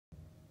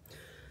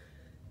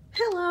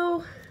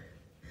Hello.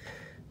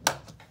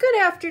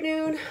 Good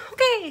afternoon.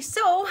 Okay,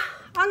 so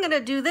I'm gonna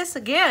do this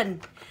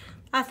again.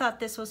 I thought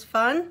this was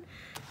fun.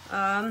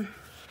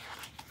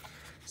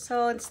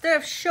 So instead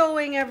of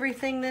showing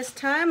everything this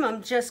time,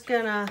 I'm just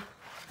gonna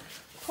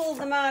pull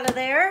them out of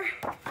there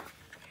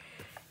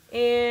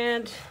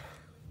and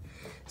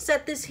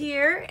set this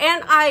here.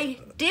 And I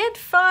did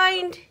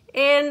find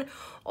an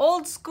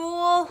old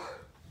school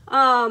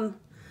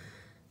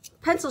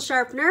pencil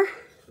sharpener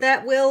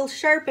that will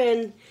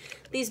sharpen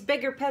these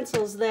bigger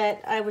pencils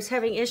that I was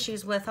having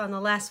issues with on the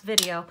last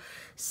video.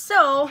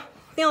 So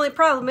the only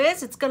problem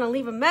is it's gonna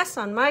leave a mess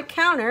on my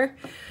counter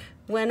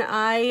when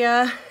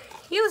I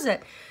use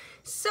it.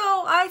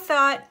 So I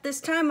thought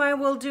this time I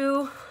will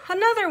do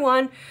another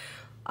one,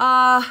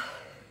 another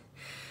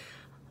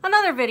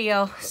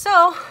video.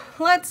 So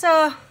let's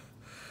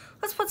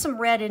put some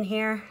red in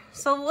here.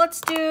 So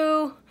let's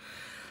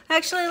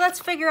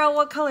figure out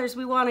what colors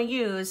we want to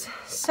use.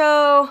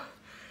 So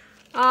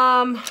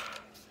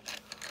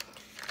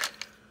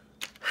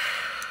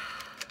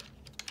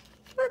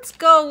let's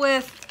go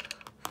with,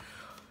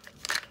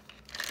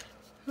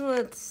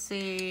 let's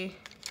see.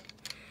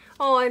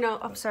 Oh, I know.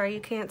 I'm sorry,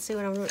 you can't see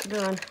what I'm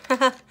doing.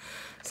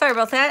 Sorry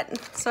about that.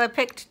 So I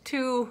picked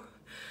two,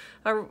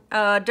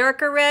 a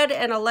darker red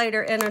and a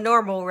lighter and a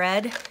normal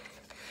red.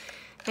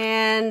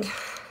 And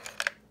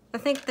I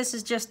think this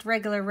is just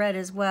regular red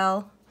as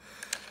well.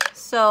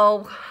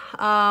 So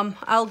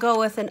I'll go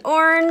with an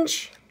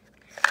orange.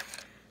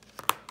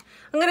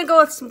 I'm gonna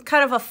go with some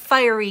kind of a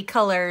fiery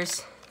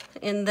colors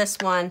in this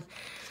one.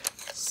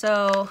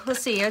 So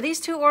let's see, are these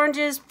two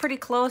oranges pretty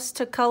close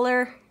to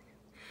color?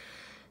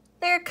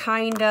 They're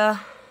kinda.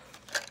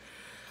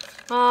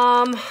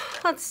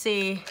 Let's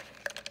see.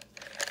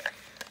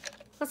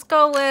 Let's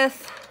go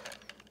with,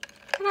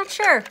 I'm not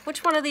sure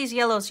which one of these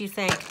yellows you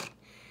think.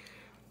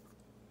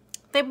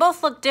 They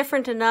both look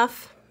different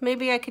enough.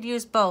 Maybe I could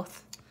use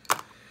both.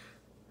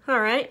 All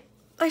right,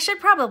 I should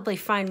probably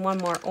find one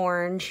more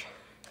orange.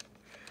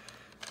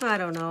 I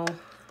don't know.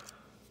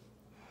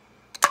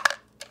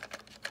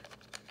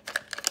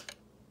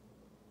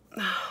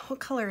 What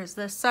color is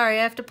this? Sorry,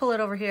 I have to pull it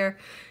over here.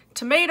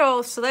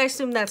 Tomato, so I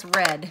assume that's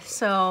red,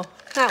 so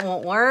that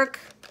won't work.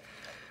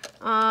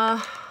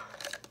 How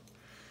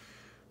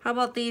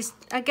about these?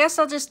 I guess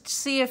I'll just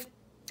see if,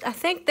 I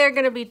think they're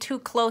gonna be too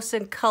close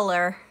in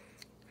color.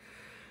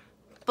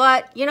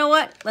 But you know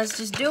what? Let's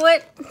just do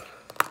it.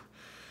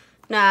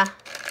 Nah.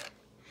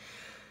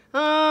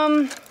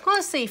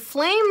 Let's see,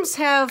 flames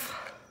have,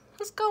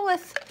 let's go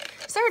with,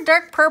 is there a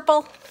dark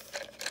purple?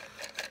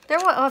 There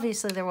was,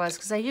 obviously there was,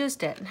 because I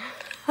used it.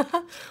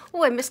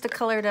 Oh, I missed a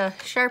color to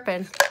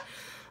sharpen.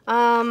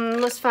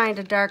 Let's find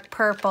a dark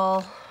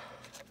purple.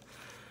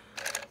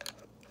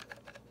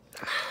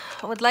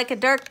 I would like a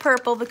dark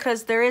purple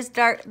because there is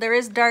a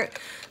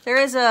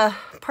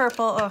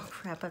purple. Oh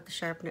crap, I have to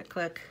sharpen it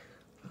quick.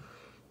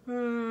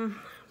 I'll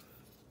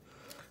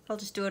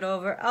just do it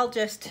over. I'll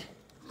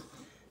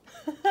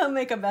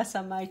make a mess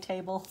on my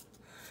table.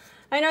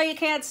 I know you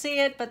can't see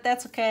it, but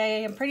that's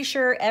okay. I'm pretty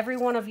sure every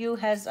one of you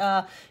has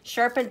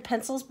sharpened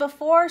pencils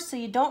before, so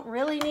you don't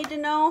really need to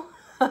know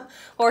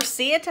or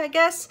see it, I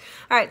guess.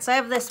 All right, so I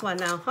have this one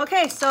now.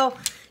 Okay, so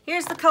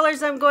here's the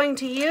colors I'm going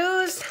to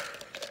use.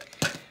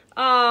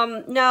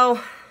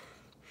 Now,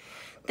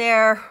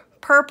 they're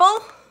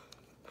purple.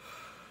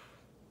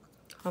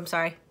 I'm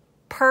sorry,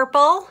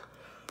 purple,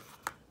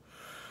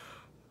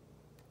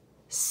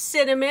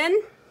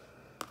 cinnamon.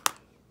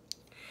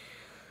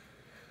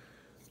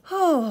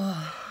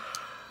 Oh,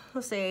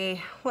 let's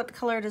see, what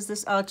color does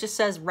this, oh, it just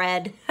says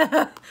red.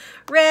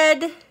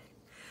 Red,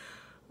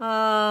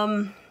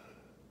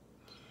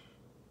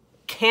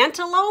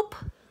 cantaloupe,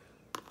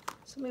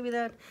 so maybe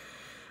that,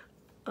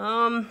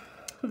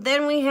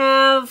 then we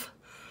have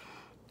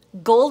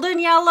golden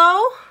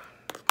yellow,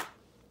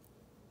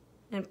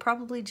 and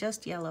probably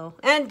just yellow,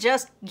 and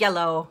just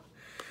yellow.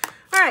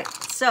 All right,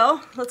 so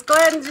let's go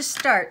ahead and just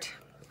start.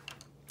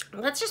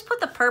 Let's just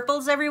put the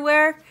purples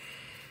everywhere.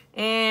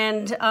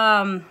 And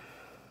oh,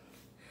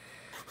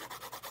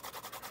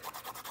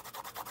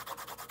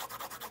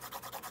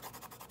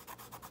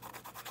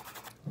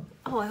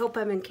 I hope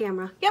I'm in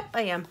camera. Yep,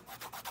 I am.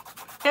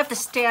 I have to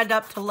stand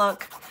up to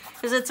look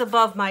because it's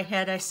above my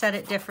head. I set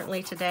it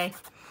differently today.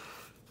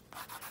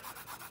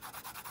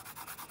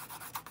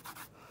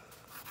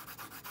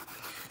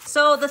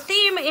 So the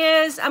theme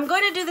is, I'm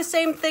going to do the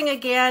same thing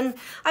again.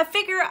 I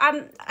figure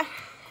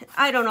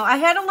I don't know. I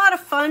had a lot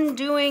of fun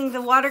doing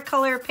the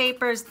watercolor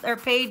papers or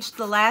page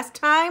the last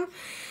time.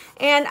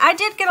 And I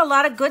did get a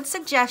lot of good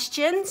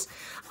suggestions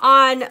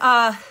on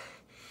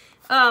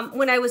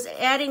when I was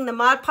adding the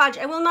Mod Podge.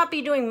 I will not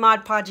be doing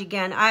Mod Podge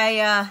again.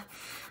 I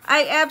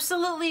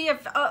absolutely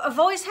have, I've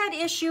always had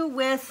issue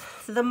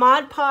with the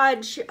Mod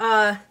Podge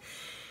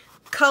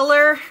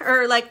color,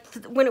 or like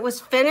when it was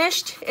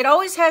finished. It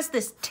always has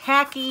this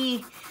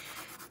tacky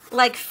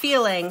like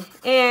feeling,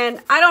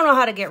 and I don't know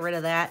how to get rid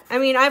of that. I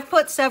mean, I've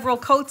put several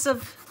coats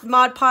of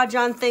Mod Podge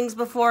on things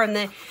before,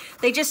 and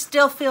they just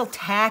still feel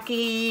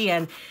tacky,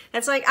 and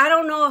it's like, I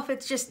don't know if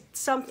it's just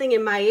something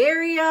in my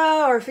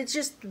area or if it's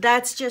just,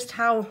 that's just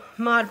how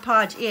Mod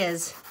Podge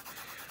is.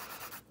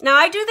 Now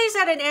I do these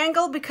at an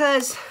angle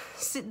because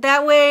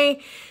that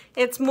way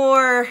it's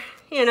more,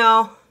 you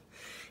know,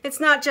 it's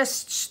not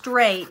just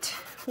straight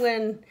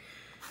when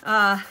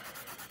I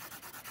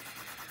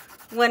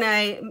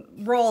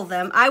roll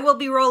them. I will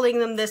be rolling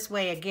them this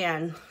way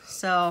again,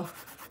 so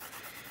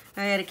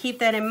I had to keep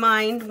that in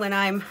mind when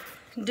I'm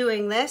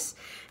doing this.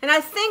 And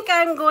I think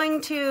I'm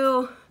going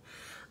to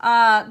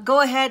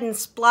go ahead and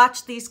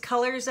splotch these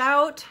colors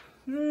out.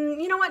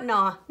 You know what?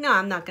 No,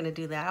 I'm not going to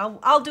do that.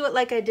 I'll do it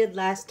like I did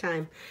last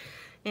time.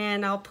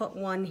 And I'll put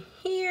one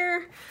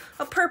here.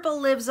 A purple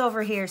lives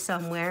over here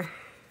somewhere.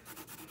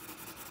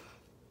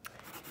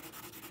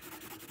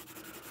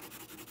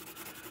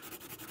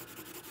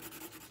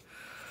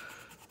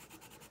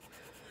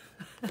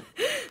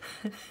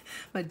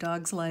 My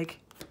dog's like,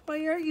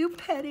 why aren't you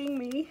petting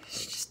me?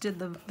 She just did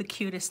the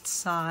cutest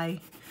sigh.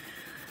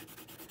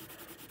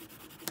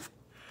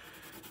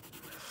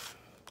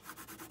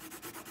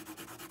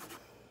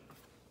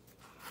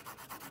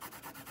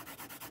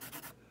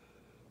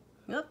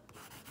 Yep,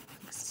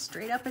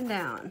 straight up and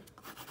down.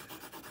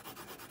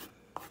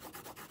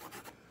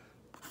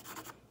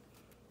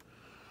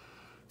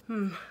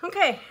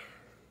 Okay.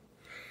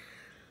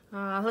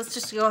 Let's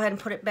just go ahead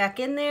and put it back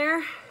in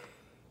there.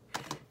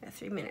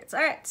 3 minutes. All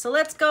right, so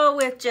let's go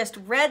with just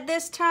red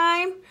this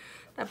time.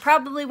 I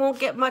probably won't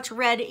get much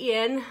red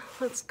in.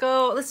 Let's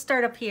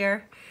start up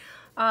here.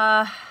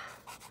 Let's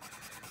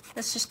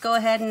just go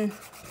ahead and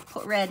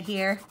put red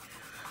here.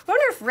 I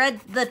wonder if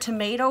the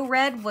tomato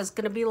red was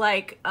gonna be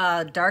like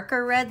a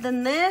darker red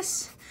than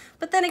this.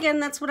 But then again,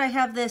 that's what I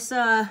have this,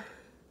 what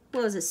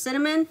was it,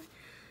 cinnamon?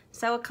 Is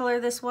that what color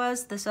this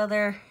was? This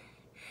other,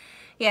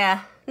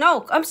 yeah.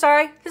 No, I'm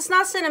sorry, it's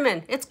not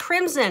cinnamon, it's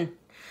crimson.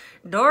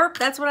 Dorp,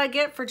 that's what I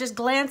get for just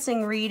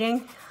glancing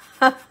reading.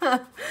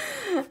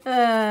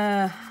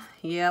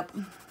 Yep,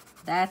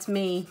 that's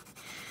me.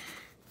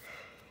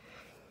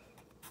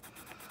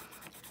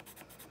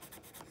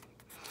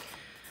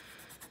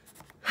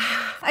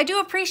 I do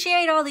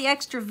appreciate all the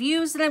extra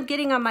views that I'm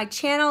getting on my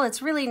channel.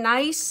 It's really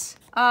nice.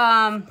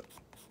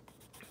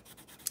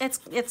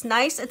 It's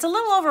nice. It's a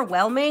little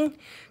overwhelming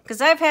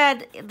because I've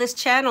had, this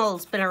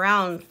channel's been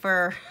around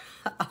for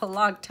a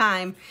long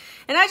time,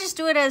 and I just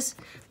do it as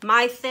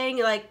my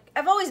thing. Like,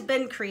 I've always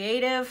been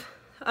creative.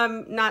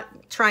 I'm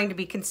not trying to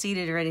be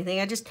conceited or anything.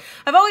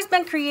 I've always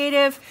been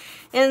creative,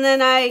 and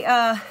then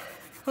I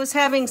was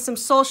having some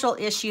social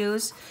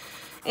issues,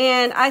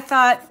 and I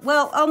thought,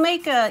 well, I'll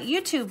make a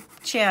YouTube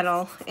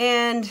channel,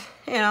 and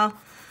you know,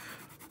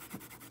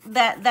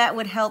 that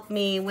would help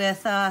me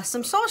with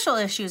some social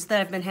issues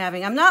that I've been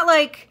having. I'm not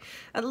like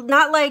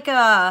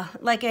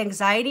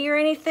anxiety or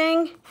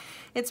anything.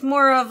 It's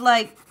more of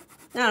like,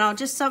 I don't know,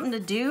 just something to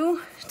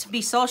do, to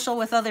be social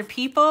with other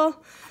people.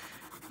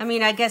 I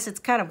mean, I guess it's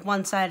kind of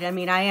one-sided. I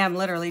mean, I am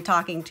literally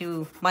talking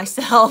to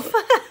myself.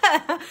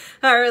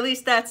 Or at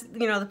least that's,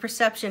 you know, the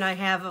perception I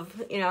have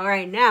of, you know,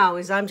 right now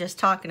is I'm just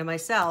talking to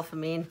myself. I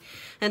mean,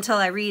 until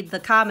I read the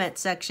comment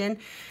section.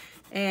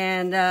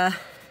 And I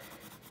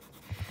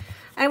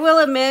will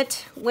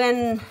admit,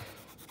 when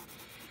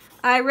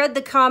I read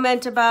the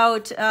comment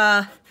about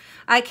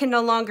I can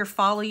no longer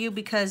follow you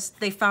because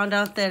they found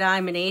out that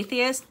I'm an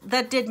atheist,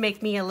 that did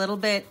make me a little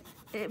bit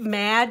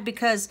mad,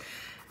 because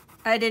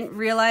I didn't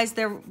realize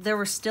there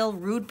were still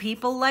rude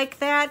people like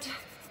that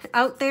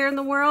out there in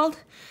the world.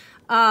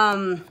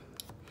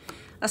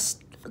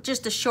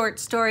 Just a short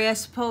story, I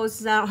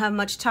suppose, I don't have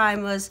much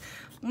time, was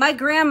my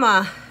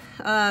grandma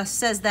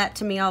says that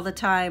to me all the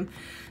time,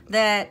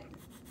 that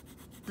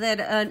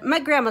my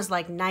grandma's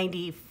like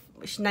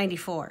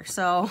 94,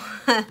 so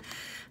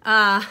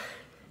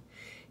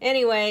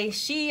anyway,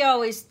 she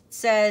always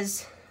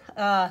says,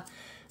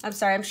 I'm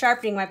sorry, I'm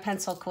sharpening my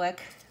pencil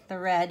quick, the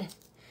red.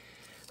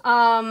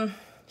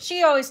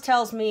 She always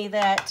tells me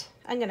that,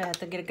 I'm gonna have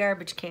to get a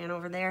garbage can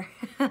over there.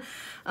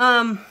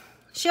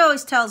 She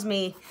always tells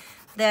me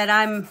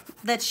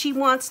that she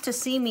wants to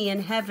see me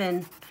in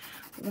heaven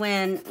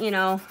when, you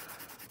know,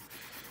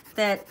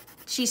 that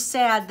she's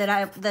sad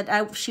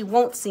that she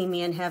won't see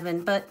me in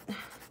heaven. But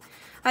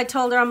I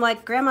told her, I'm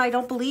like, Grandma, I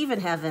don't believe in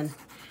heaven.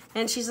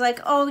 And she's like,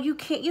 oh, you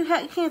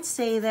can't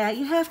say that.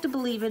 You have to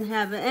believe in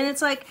heaven. And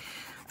it's like,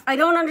 I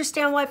don't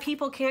understand why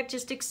people can't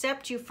just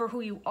accept you for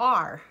who you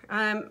are.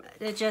 I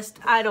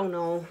don't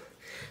know.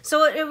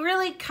 So it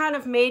really kind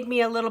of made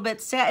me a little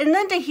bit sad. And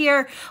then to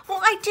hear, well,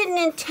 I didn't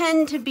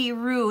intend to be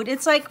rude.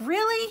 It's like,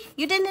 really?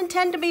 You didn't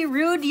intend to be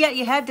rude, yet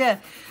you had to,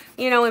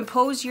 you know,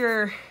 impose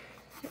your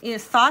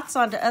thoughts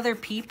onto other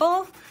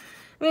people?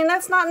 I mean,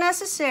 that's not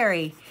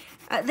necessary.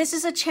 This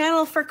is a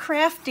channel for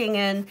crafting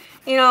and,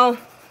 you know,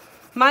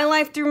 my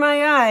life through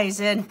my eyes.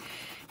 And,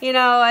 you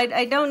know,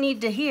 I don't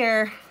need to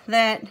hear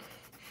that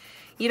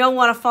you don't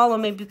want to follow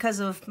me because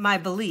of my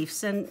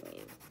beliefs. And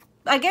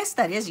I guess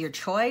that is your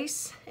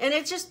choice. And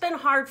it's just been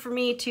hard for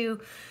me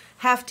to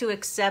have to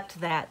accept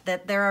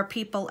that there are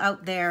people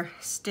out there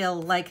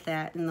still like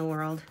that in the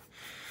world.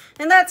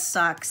 And that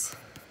sucks,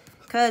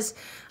 because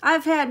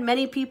I've had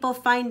many people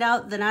find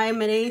out that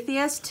I'm an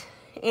atheist,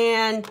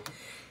 and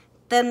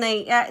then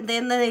they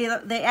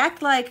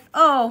act like,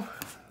 oh,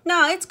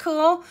 no, it's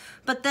cool.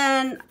 But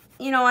then,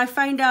 you know, I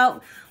find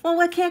out,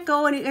 well, I can't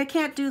go and I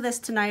can't do this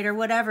tonight or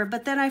whatever.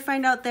 But then I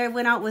find out they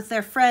went out with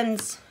their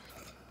friends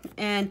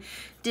and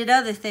did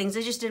other things.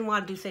 They just didn't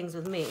want to do things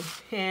with me.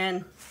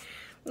 And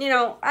you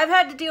know, I've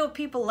had to deal with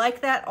people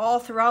like that all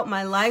throughout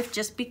my life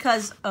just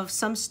because of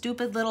some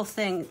stupid little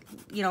thing,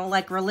 you know,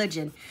 like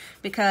religion.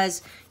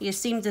 Because you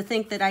seem to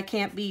think that I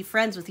can't be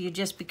friends with you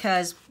just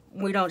because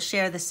we don't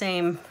share the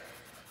same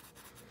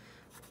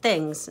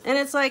things. And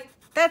it's like,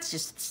 that's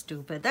just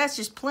stupid. That's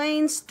just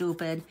plain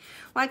stupid.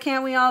 Why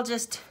can't we all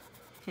just,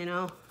 you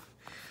know,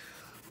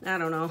 I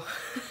don't know.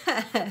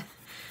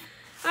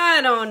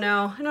 I don't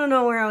know. I don't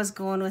know where I was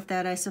going with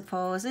that, I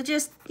suppose. It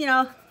just, you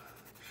know,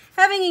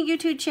 having a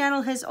YouTube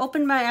channel has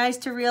opened my eyes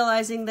to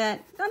realizing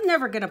that I'm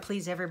never going to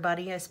please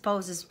everybody, I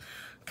suppose, is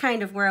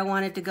kind of where I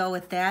wanted to go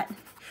with that.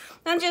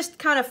 I'm just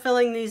kind of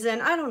filling these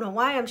in. I don't know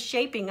why I'm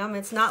shaping them.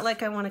 It's not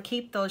like I want to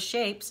keep those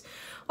shapes.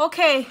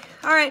 Okay,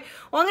 all right.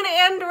 Well, I'm going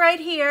to end right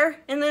here,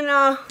 and then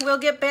we'll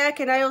get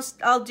back, and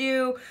I'll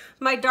do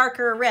my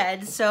darker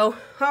red. So,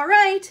 all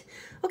right.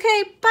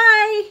 Okay,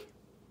 bye.